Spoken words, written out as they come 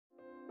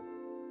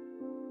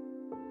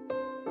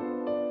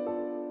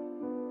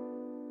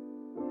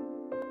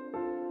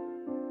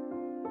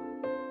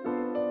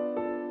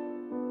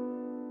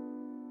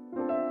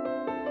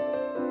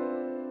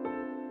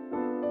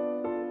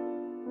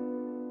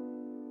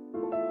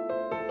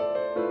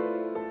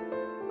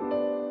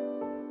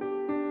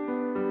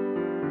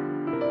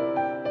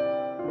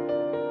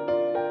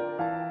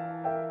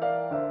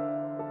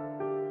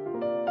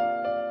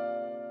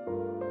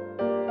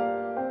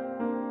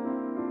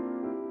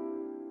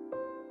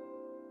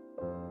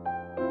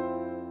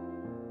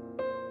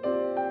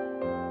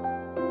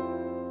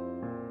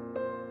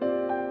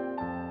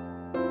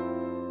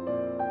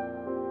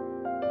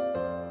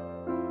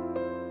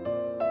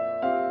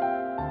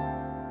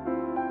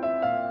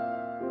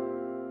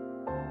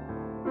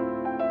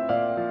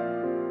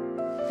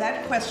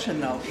that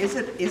question though, is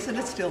it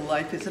a still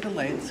life, is it a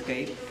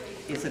landscape,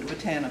 is it a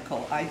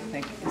botanical, I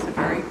think is a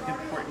very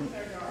important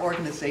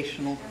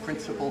organizational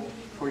principle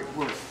for your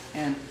work.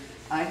 And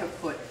I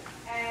have put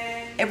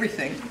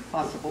everything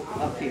possible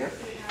up here.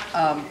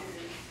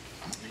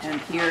 And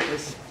here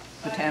is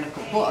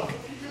botanical book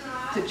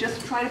to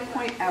just try to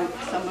point out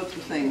some of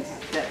the things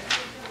that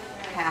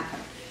happen.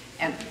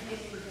 And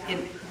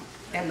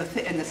the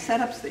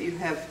setups that you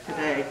have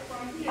today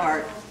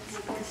are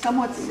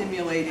somewhat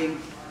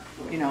simulating,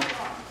 you know,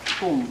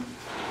 boom,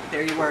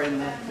 there you are in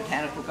the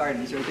botanical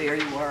gardens, or there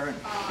you are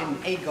in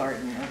a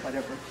garden or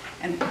whatever.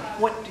 And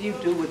what do you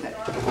do with it?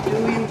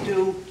 Do you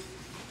do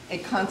a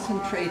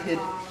concentrated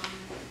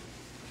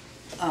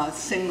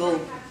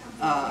single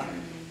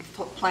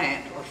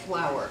plant or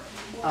flower?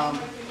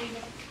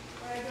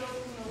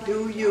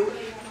 Do you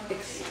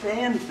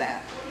expand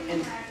that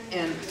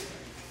and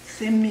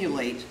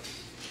simulate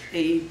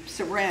a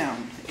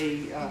surround,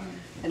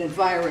 an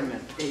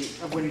environment,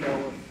 a window,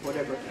 or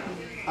whatever?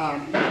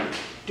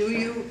 Do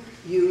you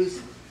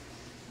use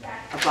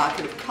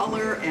evocative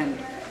color and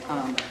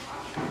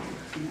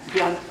be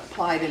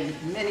applied in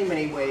many,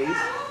 many ways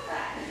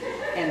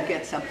and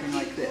get something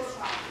like this?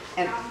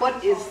 And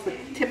what is the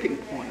tipping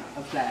point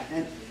of that?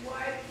 And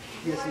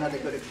here's another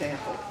good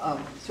example.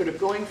 Sort of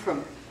going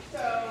from,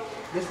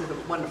 this is a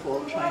wonderful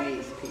old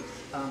Chinese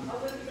piece,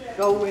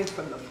 going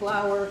from the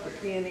flower, the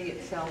peony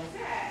itself,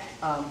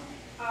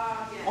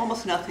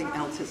 almost nothing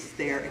else is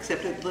there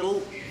except a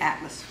little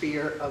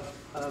atmosphere of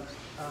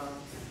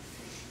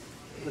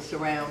the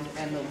surround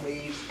and the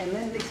leaves, and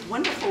then these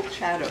wonderful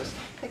shadows.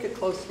 Take a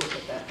close look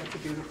at that. That's a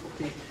beautiful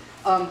piece.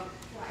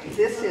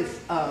 This is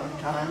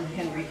John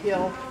Henry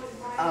Hill,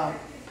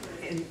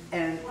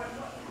 and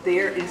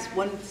there is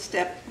one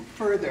step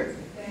further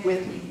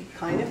with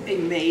kind of a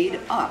made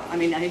up. I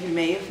mean, I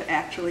may have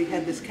actually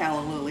had this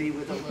calla lily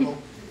with a little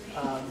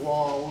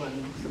wall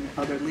and some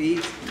other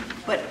leaves,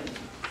 but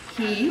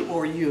he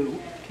or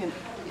you can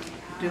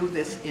do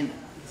this in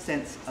the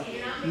sense of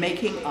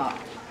making up,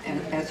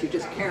 and as you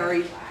just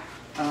carry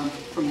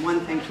from one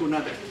thing to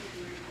another.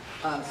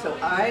 So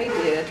I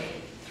did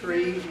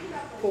 3,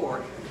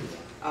 4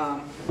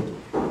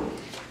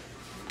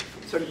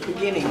 sort of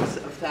beginnings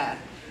of that.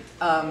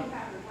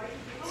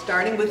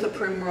 Starting with the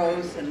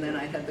primrose, and then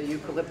I had the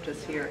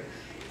eucalyptus here.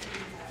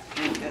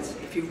 And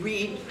if you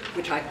read,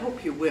 which I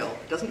hope you will,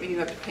 doesn't mean you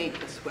have to paint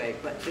this way,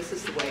 but this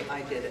is the way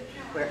I did it,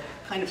 where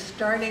kind of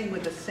starting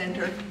with the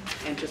center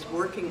and just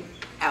working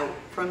out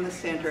from the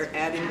center,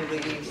 adding the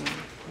leaves,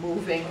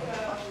 moving,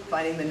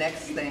 finding the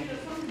next thing,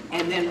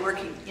 and then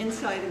working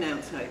inside and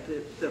outside,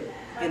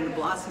 in the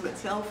blossom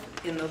itself,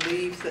 in the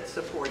leaves that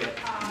support it,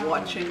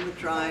 watching the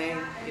drying,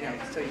 you know,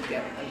 so you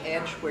get an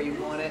edge where you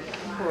want it,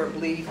 or a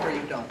leaf where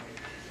you don't.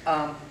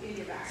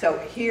 So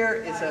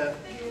here is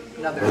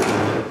another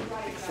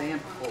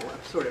example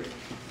of sort of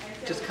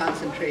just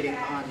concentrating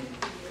on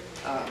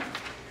a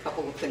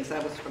couple of things.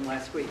 That was from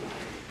last week.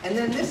 And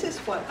then this is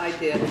what I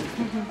did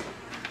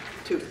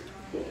to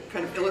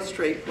kind of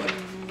illustrate what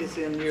is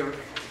in your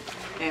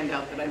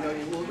handout that I know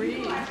you will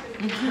read.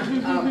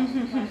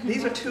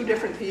 These are 2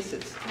 different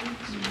pieces.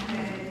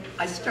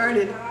 I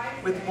started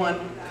with one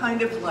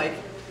kind of like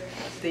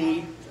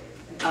the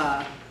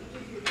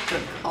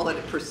call it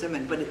a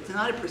persimmon, but it's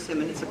not a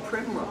persimmon, it's a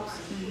primrose.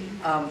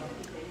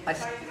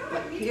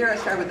 Here I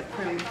started with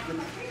the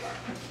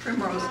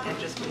primrose and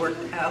just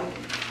worked out.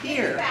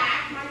 Here,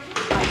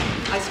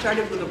 I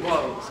started with a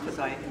rose, because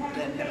I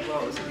then had a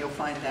rose, and you'll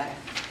find that.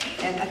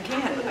 And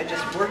again, I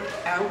just worked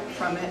out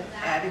from it,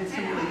 adding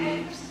some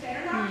leaves,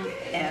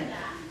 and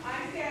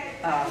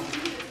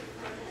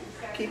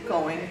keep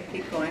going,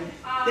 keep going.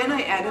 Then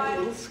I added a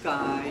little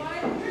sky,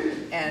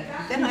 and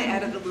then I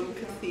added a little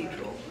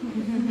cathedral.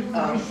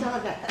 I saw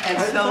that. And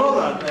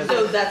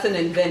so that's an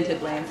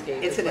invented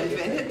landscape. It's an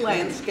invented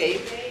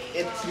landscape.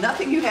 It's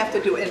nothing you have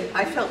to do, and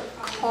I felt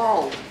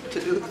called to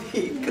do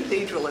the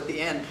cathedral at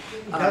the end.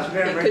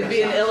 It could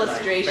be an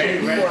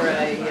illustration for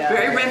a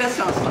very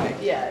Renaissance-like.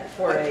 Yeah,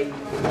 for a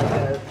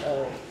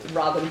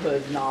Robin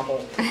Hood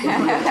novel.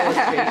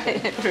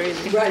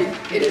 Illustration. Right.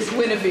 It is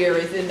Guinevere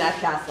is in that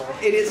castle.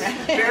 It is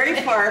very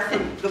far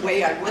from the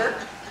way I work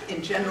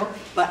in general,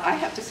 but I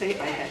have to say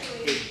I had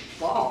a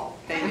ball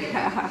painting.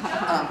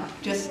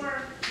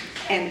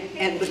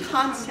 And the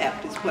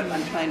concept is what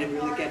I'm trying to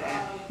really get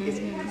at.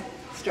 Is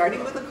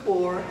starting with a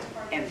core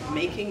and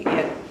making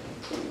it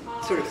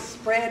sort of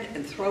spread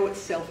and throw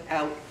itself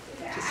out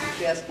to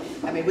suggest,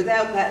 I mean,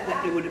 without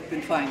that it would have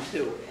been fine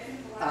too.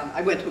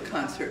 I went to a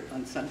concert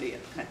on Sunday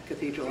at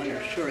Cathedral, and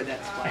I'm sure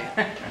that's why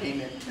it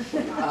came in.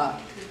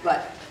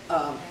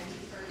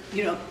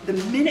 You know, the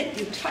minute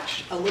you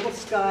touch a little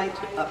sky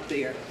up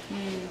there,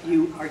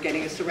 you are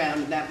getting a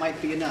surround, and that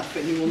might be enough.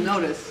 And you will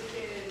notice,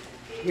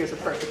 here's a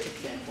perfect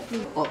example.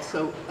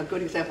 Also, a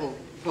good example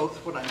of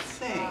both what I'm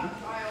saying,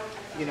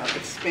 you know,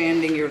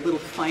 expanding your little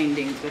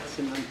finding that's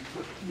in the,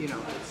 you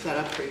know, set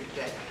up for you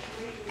today,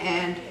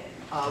 and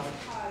of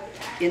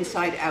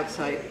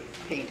inside-outside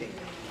painting.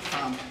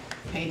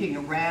 Painting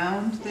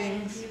around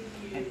things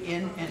and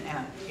in and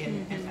out,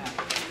 in and out.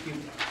 you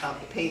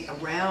paint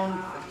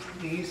around.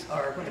 These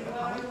are, what are they,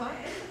 hollyhocks?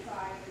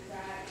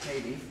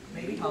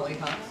 Maybe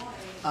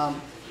hollyhocks.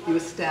 You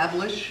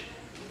establish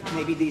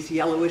maybe these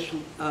yellowish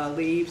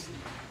leaves,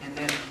 and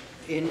then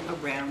in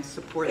around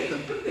support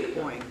them,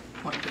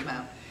 point them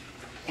out.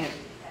 And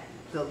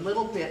the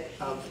little bit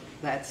of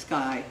that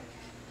sky,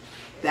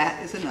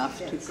 that is enough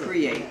to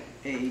create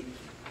a,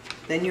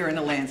 then you're in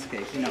a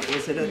landscape, you know.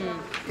 Is it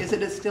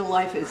a still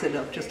life? Is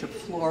it just a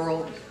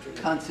floral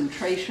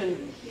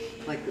concentration,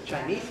 like the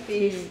Chinese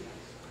piece,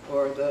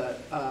 or the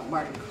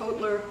Martin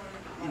Kotler,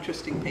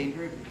 interesting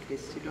painter, in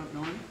case you don't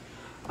know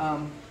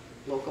him,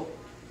 local.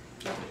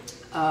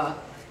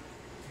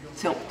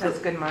 So Does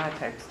good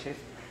monotypes too.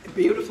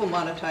 beautiful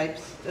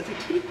monotypes. Does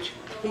he teach?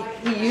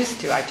 He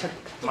used to. I took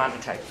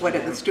monotypes. What,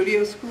 at the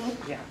studio school?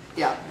 Yeah.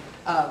 Yeah,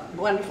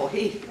 wonderful.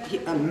 He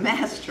a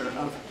master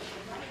of,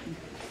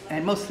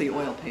 and mostly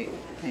oil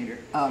painter,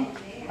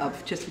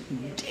 of just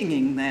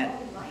dinging that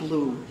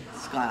blue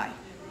sky.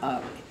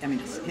 I mean,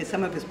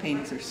 some of his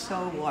paintings are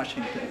so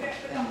Washington,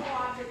 and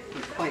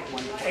he's quite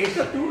wonderful. Is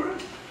it Dürer?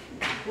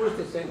 Where's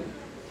the thing?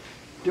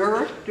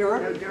 Dürer?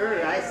 No,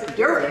 Dürer, I said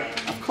Dürer,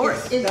 of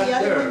course. Is the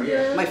other one yeah.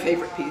 Dürer? My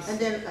favorite piece. And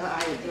then,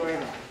 I adore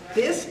that.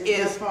 This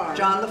is Lafarge.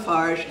 John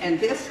Lafarge, and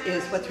this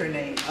is, what's her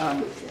name?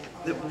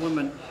 The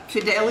woman,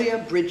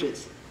 Fidelia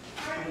Bridges.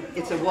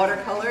 It's a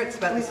watercolor, it's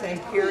about the same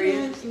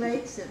period. Queen Anne's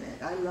lakes in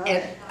it, I love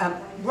And,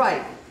 it.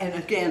 right, and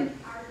again,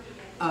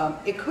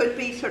 it could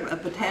be sort of a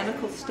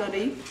botanical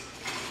study.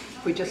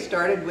 We just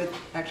started with,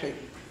 actually,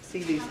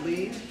 see these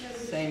leaves?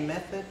 Same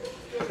method,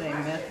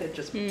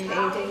 just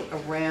painting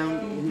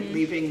around,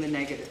 leaving the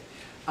negative.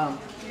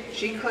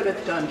 She could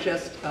have done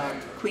just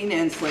Queen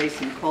Anne's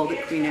lace and called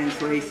it Queen Anne's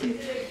lace and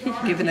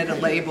given it a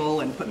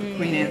label and put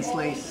Queen Anne's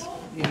lace,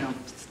 you know,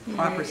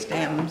 proper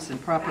stems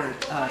and proper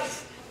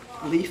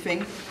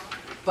leafing.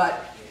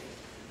 But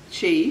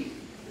she,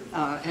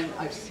 and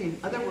I've seen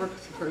other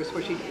works of hers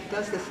where she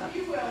does this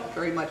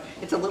very much.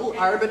 It's a little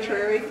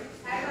arbitrary.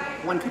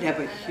 One could have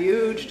a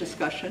huge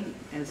discussion,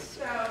 as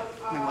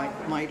I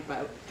might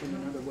about in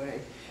another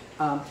way.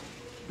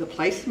 The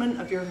placement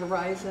of your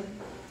horizon,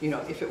 you know,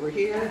 if it were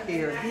here,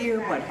 here, here,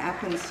 what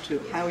happens to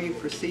how you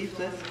perceive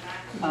this?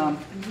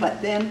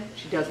 But then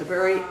she does a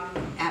very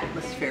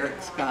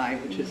atmospheric sky,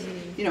 which is,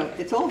 you know,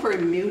 it's all very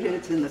muted.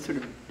 It's in the sort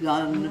of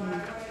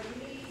dun,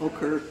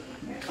 ochre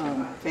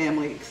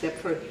family, except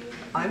for,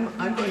 I'm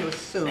going to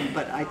assume,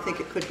 but I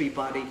think it could be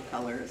body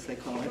color, as they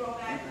call it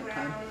at that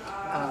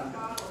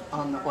time,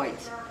 on the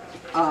whites.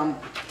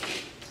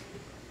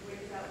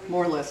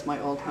 More or less my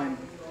all-time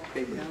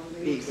favorite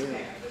piece,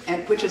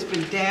 and which has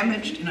been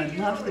damaged, and I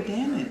love the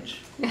damage.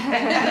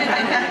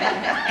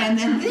 And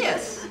then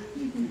this,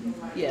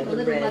 Yeah, the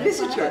little red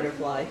visitor.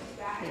 butterfly.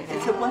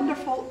 it's a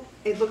wonderful,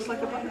 it looks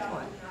like a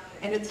butterfly.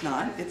 And it's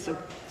not, it's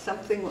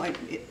something like,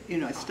 you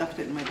know, I stuffed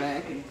it in my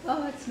bag. And,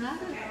 Oh, it's not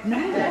a... no,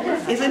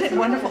 isn't it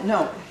wonderful?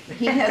 No,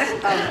 he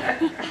has,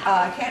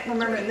 I can't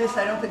remember in this,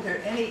 I don't think there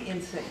are any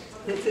insects.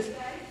 This is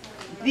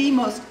the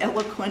most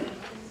eloquent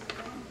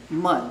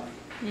mud,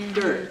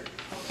 dirt.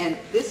 And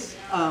this,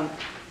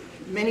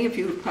 many of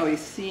you have probably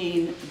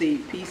seen the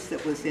piece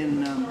that was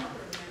in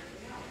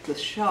the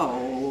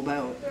show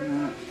about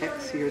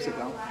X years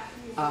ago.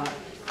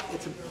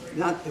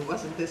 It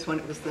wasn't this one,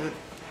 it was the,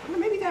 well,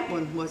 maybe that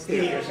one was 3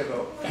 there. years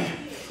ago.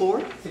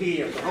 4? 3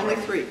 years ago. Only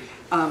 3.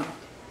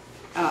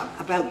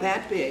 About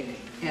that big.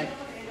 And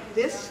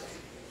this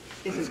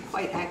isn't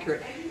quite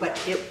accurate, but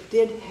it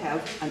did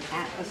have an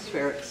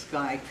atmospheric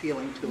sky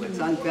feeling to it. It's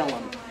on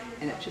vellum.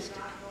 And it just,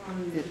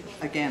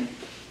 again,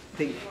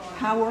 the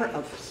power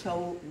of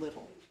so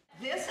little.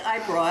 This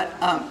I brought,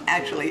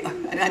 actually,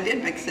 and I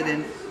did mix it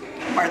in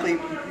partly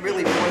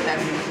really for that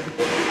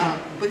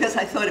reason, because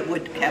I thought it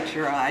would catch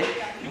your eye,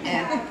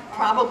 and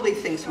probably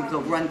things would go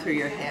run through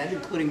your head,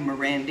 including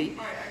Morandi.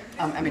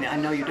 I mean, I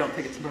know you don't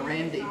think it's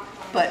Morandi,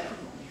 but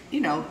you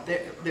know,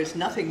 there's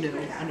nothing new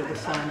under the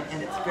sun,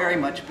 and it's very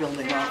much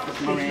building off of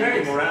Morandi. It's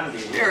very Morandi.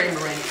 Very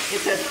Morandi.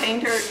 It's a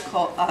painter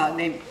called,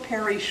 named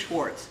Perry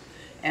Schwartz,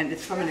 and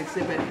it's from an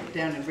exhibit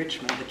down in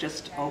Richmond that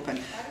just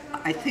opened.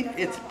 I think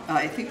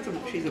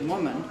she's a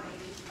woman.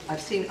 I've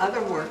seen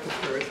other work of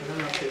hers. I don't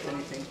know if there's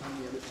anything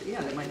on the other side.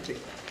 Yeah, there might be.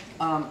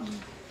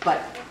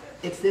 But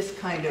it's this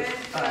kind of,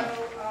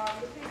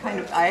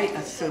 I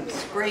assume,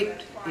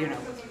 scraped, you know,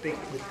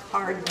 with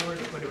cardboard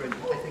or whatever.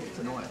 I think it's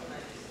an oil.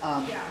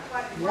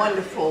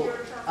 Wonderful,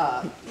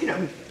 you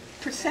know,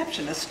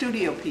 perception, a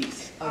studio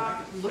piece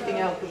of looking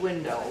out the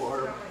window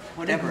or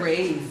whatever. The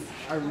grays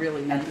are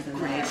really nice. And the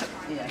grays.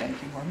 Yeah.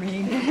 Thank you,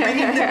 Maureen.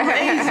 Bringing the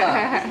grays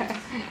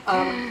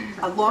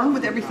up. Along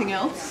with everything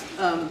else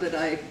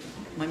that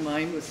my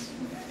mind was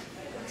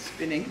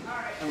spinning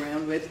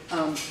around with,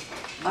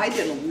 I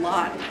did a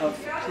lot of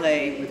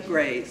play with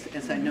grays,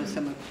 as I know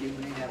some of you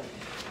may have.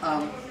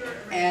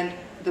 And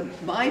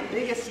my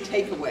biggest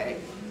takeaway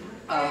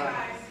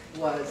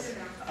was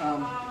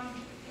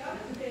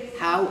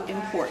how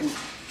important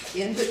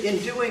in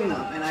doing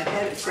them, and I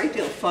had a great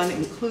deal of fun,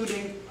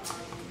 including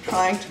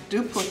trying to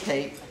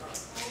duplicate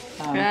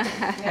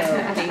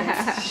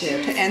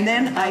And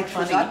then I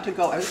forgot to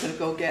go, I was going to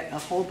go get a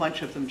whole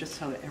bunch of them just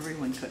so that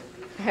everyone could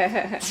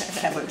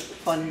have a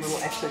fun little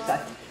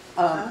exercise.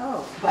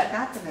 Oh, I but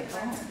got them at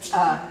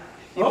home.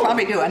 You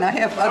probably do, and I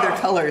have other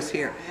colors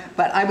here.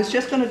 But I was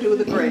just going to do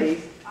the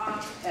grays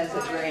as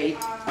a gray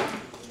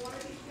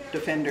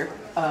defender.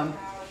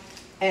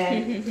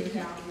 And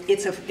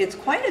it's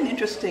quite an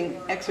interesting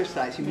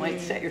exercise. You might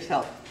set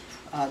yourself,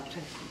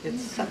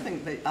 it's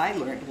something that I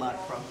learned a lot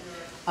from.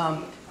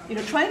 You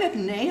know, try to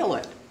nail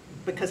it,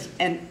 because,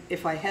 and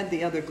if I had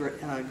the other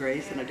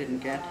grays that I didn't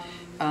get,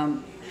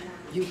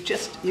 you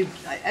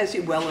as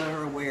you well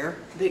are aware,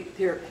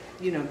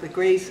 you know, the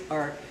grays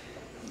are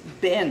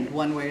bend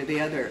one way or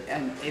the other,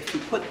 and if you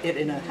put it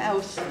in a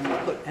house and you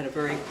put at a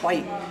very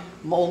white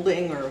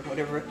molding or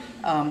whatever,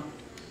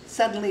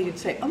 suddenly you'd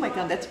say, oh my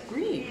God, that's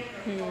green,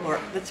 or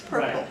that's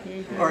purple,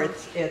 or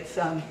it's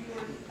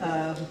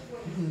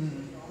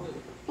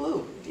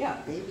blue, yeah.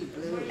 Baby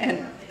blue.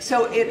 And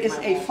so it is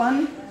a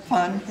fun,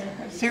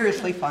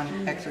 seriously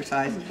fun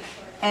exercise.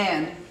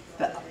 And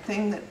the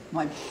thing that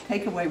my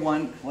takeaway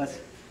one was,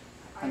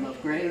 I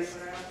love grays.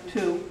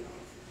 Two,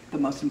 the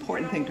most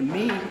important thing to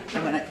me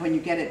when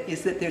you get it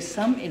is that there's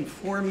some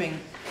informing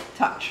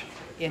touch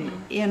in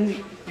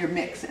your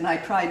mix. And I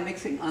tried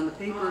mixing on the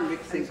paper, I was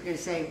mixing going to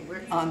say,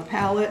 on the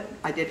palette.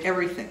 I did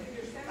everything.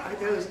 are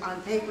those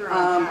on paper or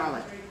on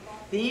palette?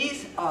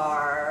 These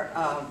are,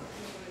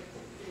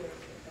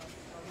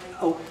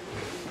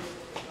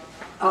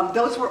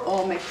 those were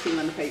all mixing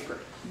on the paper.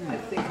 I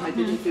think I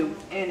didn't do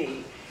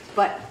any,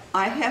 but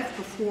I have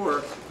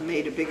before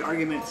made a big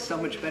argument, it's so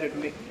much better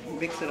to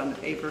mix it on the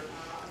paper.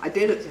 I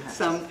did it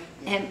some,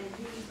 and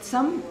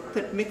some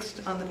that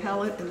mixed on the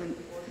palette and then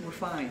were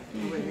fine.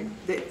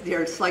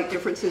 There are slight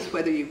differences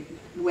whether you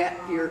wet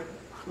your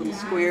little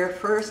square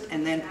first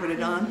and then put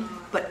it on,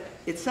 but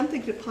it's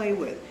something to play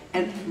with.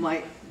 And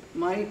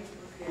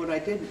what I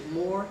did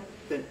more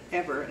than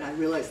ever, and I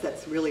realized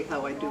that's really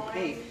how I do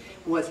paint,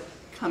 was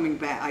coming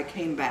back. I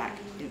came back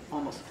in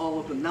almost all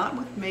of them, not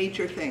with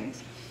major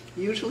things,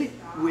 usually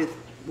with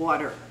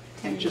water,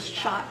 and just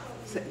shot.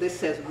 This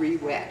says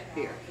re-wet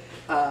here.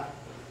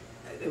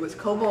 It was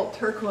cobalt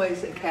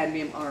turquoise and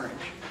cadmium orange,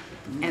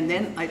 and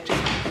then I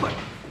just put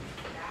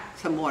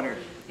some water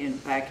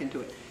back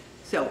into it.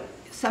 So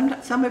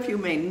some of you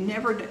may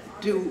never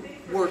do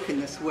work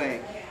in this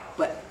way,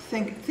 but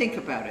think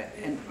about it,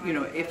 and you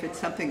know, if it's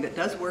something that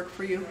does work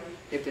for you.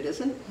 If it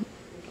isn't,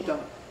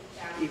 don't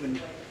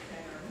even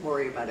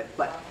worry about it.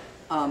 But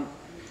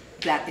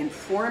that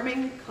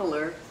informing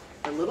color,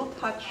 a little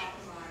touch,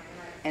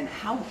 and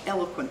how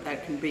eloquent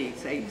that can be.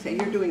 Say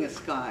you're doing a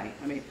sky.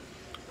 I mean,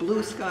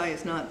 blue sky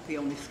is not the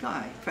only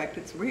sky. In fact,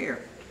 it's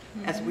rare,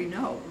 as we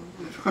know.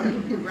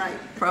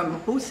 From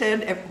who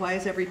said, why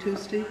is every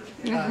Tuesday?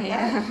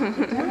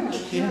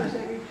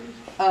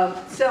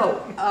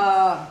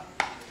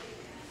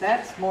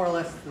 That's more or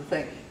less the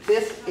thing.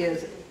 This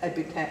is a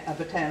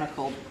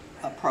botanical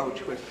approach,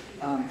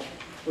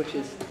 which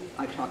is,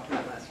 I talked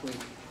about last week,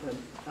 the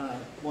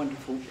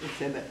wonderful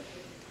exhibit.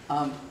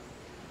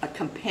 A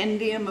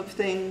compendium of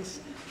things.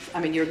 I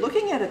mean, you're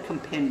looking at a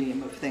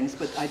compendium of things,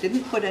 but I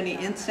didn't put any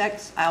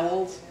insects,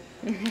 owls,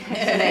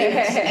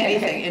 snakes,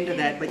 anything into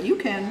that, but you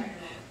can.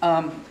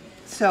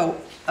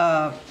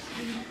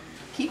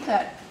 Keep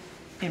that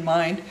in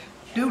mind.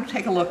 Do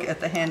take a look at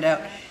the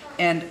handout,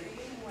 and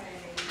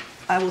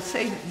I will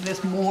say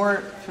this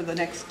more for the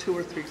next 2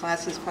 or 3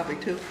 classes, probably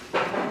 2.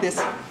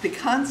 The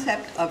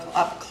concept of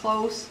up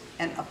close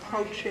and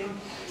approaching,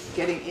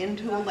 getting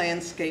into a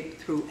landscape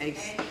through a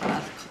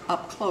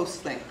up close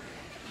thing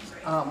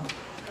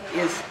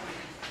is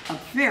a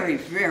very,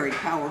 very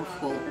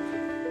powerful